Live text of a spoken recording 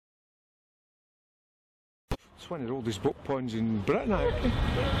It's one of the oldest boat ponds in Britain, actually.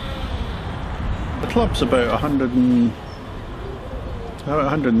 The club's about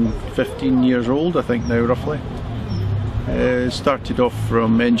 115 years old, I think now, roughly. It started off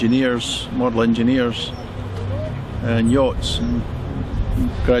from engineers, model engineers, and yachts, and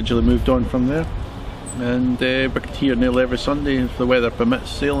gradually moved on from there. And we're here nearly every Sunday if the weather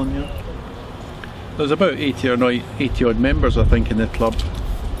permits sailing. You know. There's about 80 odd members, I think, in the club.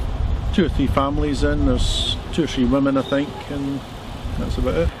 2 or 3 families in, there's 2 or 3 women, I think, and that's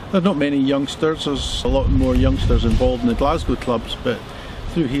about it. There's not many youngsters, there's a lot more youngsters involved in the Glasgow clubs, but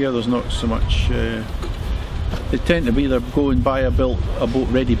through here there's not so much. They tend to either go and buy a boat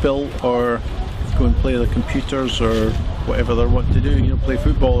ready built, or go and play the computers or whatever they want to do, you know, play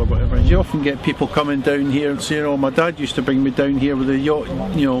football or whatever. And you often get people coming down here and saying, oh, my dad used to bring me down here with a yacht,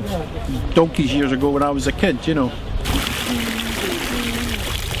 you know, donkeys years ago when I was a kid, you know.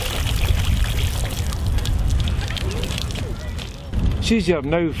 It's easier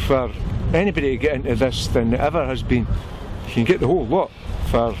now for anybody to get into this than it ever has been. You can get the whole lot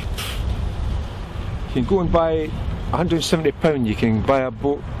for, you can go and buy £170, you can buy a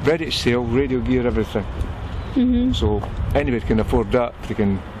boat ready to sail, radio gear, everything. So anybody can afford that. They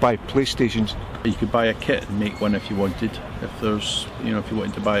can buy PlayStations. You could buy a kit and make one if you wanted. If there's, you know, if you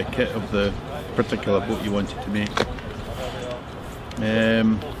wanted to buy a kit of the particular boat you wanted to make.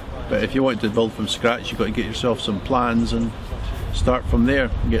 But if you wanted to build from scratch, you've got to get yourself some plans and start from there.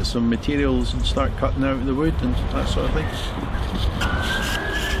 Get some materials and start cutting out the wood and that sort of thing.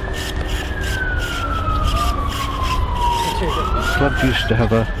 The club used to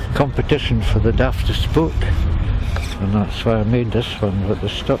have a competition for the daftest boat, and that's why I made this one, but they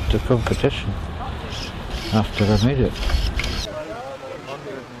stopped the competition after I made it.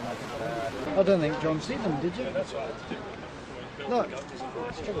 I don't think John seen them, did you? No.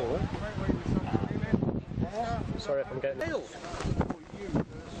 Sorry if I'm getting it.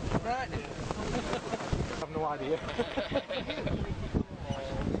 Right. I have no idea.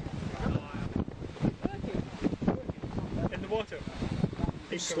 In the water.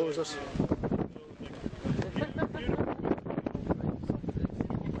 He slows us.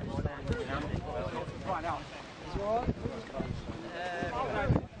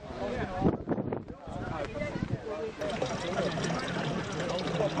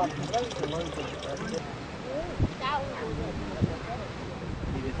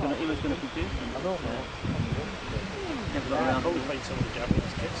 He was going to compete. I don't know. I'll probably find some of the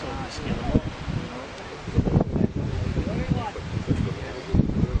Japanese kits on the scale of them.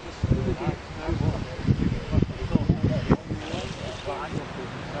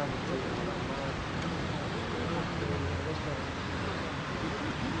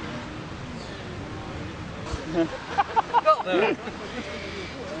 Got there.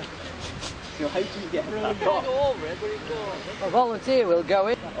 So how do you get that off? A volunteer will go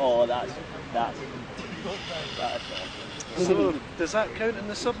in. Oh, that's So, does that count in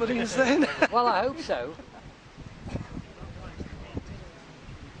the submarines then? Well, I hope so.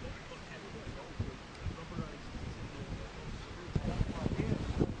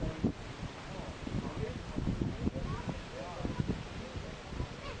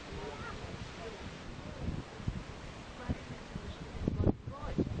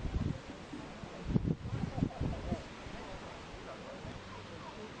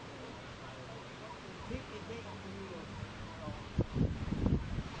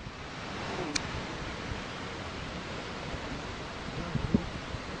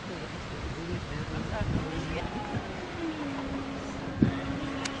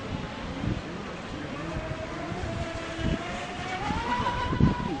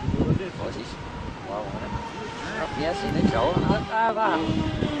 Yes, in the show.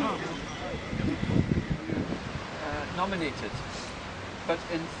 Nominated. But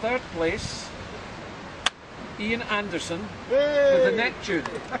in 3rd place, Ian Anderson with the Neptune.